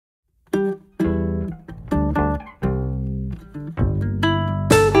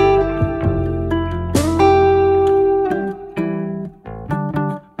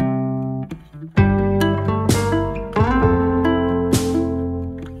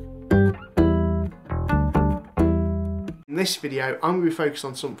In this video, I'm going to be focused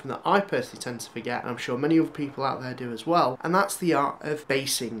on something that I personally tend to forget, and I'm sure many other people out there do as well, and that's the art of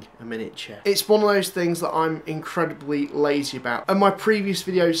basing a miniature. It's one of those things that I'm incredibly lazy about, and my previous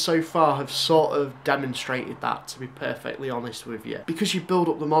videos so far have sort of demonstrated that, to be perfectly honest with you. Because you build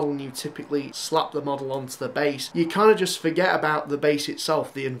up the model and you typically slap the model onto the base, you kind of just forget about the base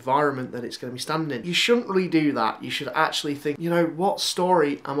itself, the environment that it's going to be standing in. You shouldn't really do that. You should actually think, you know, what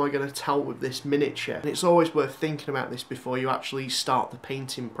story am I going to tell with this miniature? And it's always worth thinking about this before you actually start the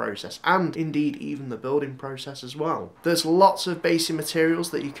painting process, and indeed even the building process as well. There's lots of basing materials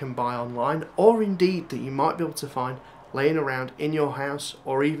that you can buy online, or indeed that you might be able to find laying around in your house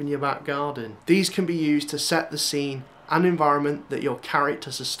or even your back garden. These can be used to set the scene and environment that your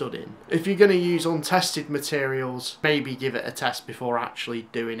characters are stood in. If you're going to use untested materials, maybe give it a test before actually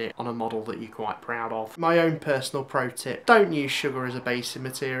doing it on a model that you're quite proud of. My own personal pro tip, don't use sugar as a basing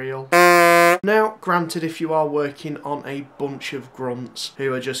material. Now, granted, if you are working on a bunch of grunts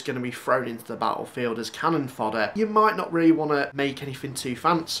who are just going to be thrown into the battlefield as cannon fodder, you might not really want to make anything too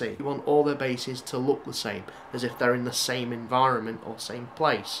fancy. You want all their bases to look the same, as if they're in the same environment or same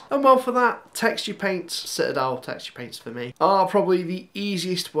place. And well, for that, texture paints, Citadel texture paints for me, are probably the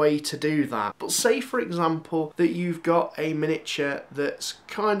easiest way to do that. But say, for example, that you've got a miniature that's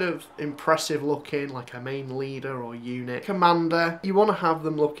kind of impressive looking, like a main leader or unit commander. You want to have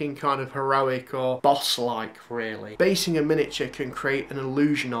them looking kind of heroic or boss-like, really. Basing a miniature can create an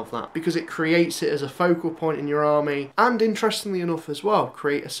illusion of that because it creates it as a focal point in your army, and interestingly enough as well,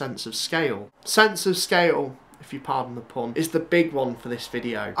 create a sense of scale. Sense of scale, if you pardon the pun, is the big one for this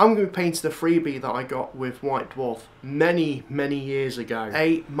video. I'm going to be painting a freebie that I got with White Dwarf many years ago.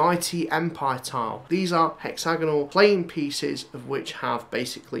 A Mighty Empire tile. These are hexagonal plain pieces of which have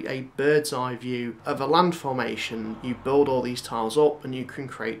basically a bird's eye view of a land formation. You build all these tiles up and you can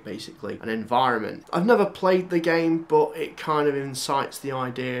create basically an environment. I've never played the game, but it kind of incites the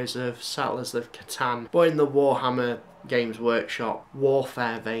ideas of Settlers of Catan, but in the Warhammer Games Workshop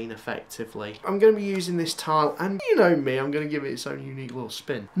warfare vein, effectively. I'm going to be using this tile, and you know me, I'm going to give it its own unique little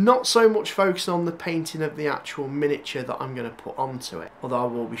spin. Not so much focusing on the painting of the actual miniature that I'm going to put onto it, although I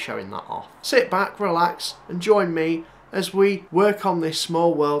will be showing that off. Sit back, relax, and join me as we work on this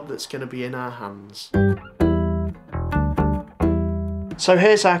small world that's going to be in our hands. So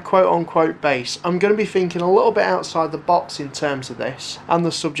here's our quote-unquote base. I'm going to be thinking a little bit outside the box in terms of this and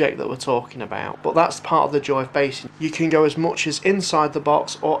the subject that we're talking about, but that's part of the joy of basing. You can go as much as inside the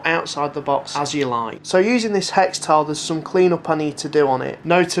box or outside the box as you like. So using this hex tile, there's some cleanup I need to do on it,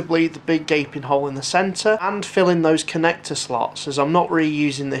 notably the big gaping hole in the centre and fill in those connector slots, as I'm not really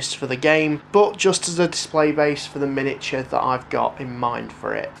using this for the game, but just as a display base for the miniature that I've got in mind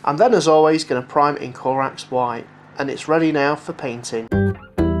for it. And then, as always, going to prime it in Corax White. And it's ready now for painting. To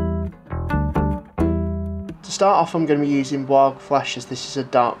start off, I'm going to be using Wild Flesh, as this is a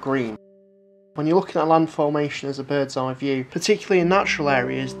dark green. When you're looking at a land formation as a bird's eye view, particularly in natural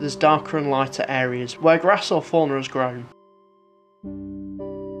areas, there's darker and lighter areas where grass or fauna has grown.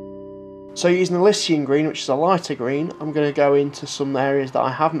 So using Elysian green, which is a lighter green, I'm going to go into some areas that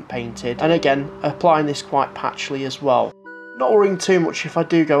I haven't painted, and again applying this quite patchily as well. Not worrying too much if I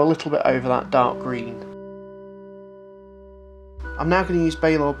do go a little bit over that dark green. I'm now going to use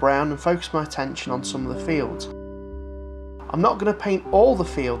Baylor Brown and focus my attention on some of the fields. I'm not going to paint all the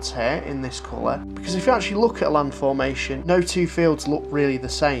fields here in this colour, because if you actually look at a land formation, no two fields look really the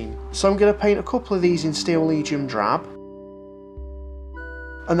same. So I'm going to paint a couple of these in Steel Legion Drab.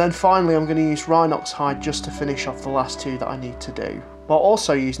 And then finally I'm going to use Rhinox Hide just to finish off the last two that I need to do, while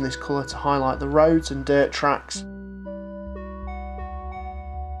also using this colour to highlight the roads and dirt tracks.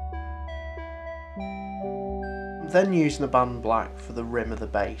 Then using the band black for the rim of the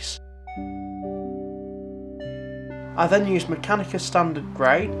base. I then use Mechanica Standard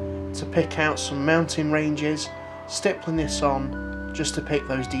Grey to pick out some mountain ranges, stippling this on just to pick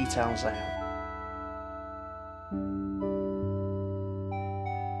those details out.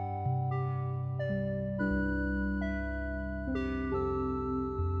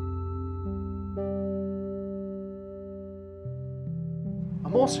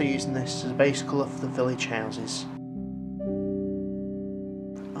 I'm also using this as a base colour for the village houses.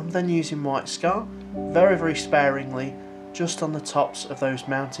 I'm then using White Scar, very sparingly, just on the tops of those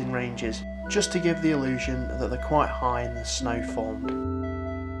mountain ranges, just to give the illusion that they're quite high and the snow formed.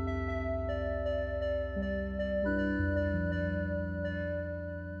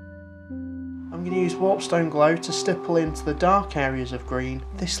 I'm going to use Warpstone Glow to stipple into the dark areas of green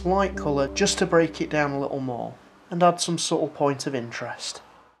this light colour just to break it down a little more and add some subtle point of interest.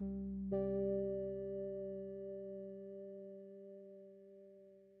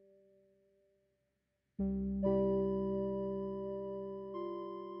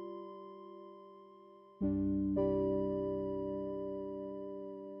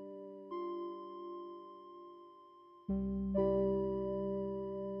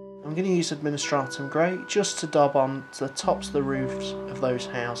 I'm going to use Administratum Grey just to daub on to the tops of the roofs of those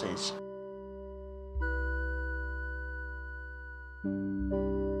houses.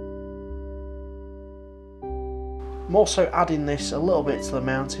 I'm also adding this a little bit to the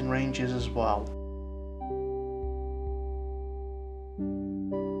mountain ranges as well.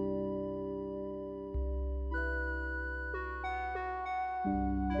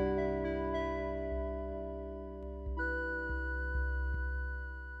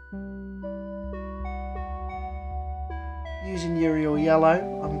 Using Uriel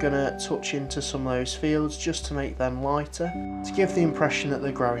Yellow, I'm going to touch into some of those fields just to make them lighter, to give the impression that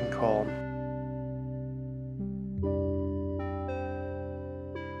they're growing corn.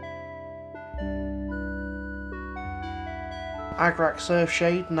 Agrax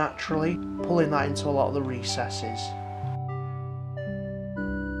Surfshade naturally, pulling that into a lot of the recesses.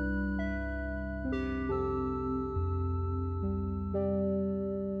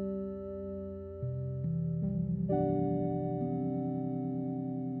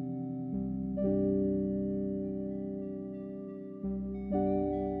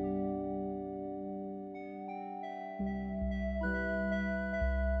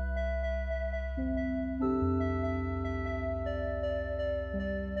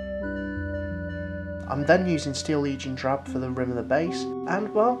 I'm then using Steel Legion Drab for the rim of the base,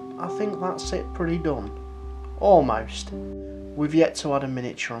 and well, I think that's it pretty done. Almost. We've yet to add a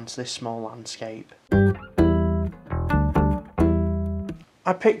miniature onto this small landscape.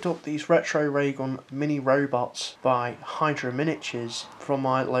 I picked up these Retro Raygun mini robots by Hydra Miniatures from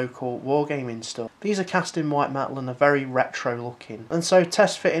my local wargaming store. These are cast in white metal and are very retro looking, and so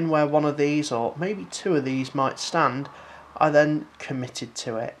test fitting where one of these or maybe two of these might stand, I then committed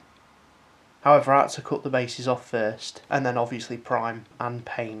to it. However, I had to cut the bases off first, and then obviously prime and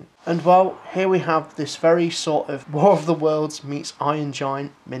paint. And well, here we have this very sort of War of the Worlds meets Iron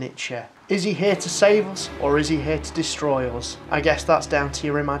Giant miniature. Is he here to save us, or is he here to destroy us? I guess that's down to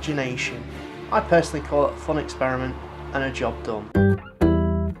your imagination. I personally call it a fun experiment and a job done.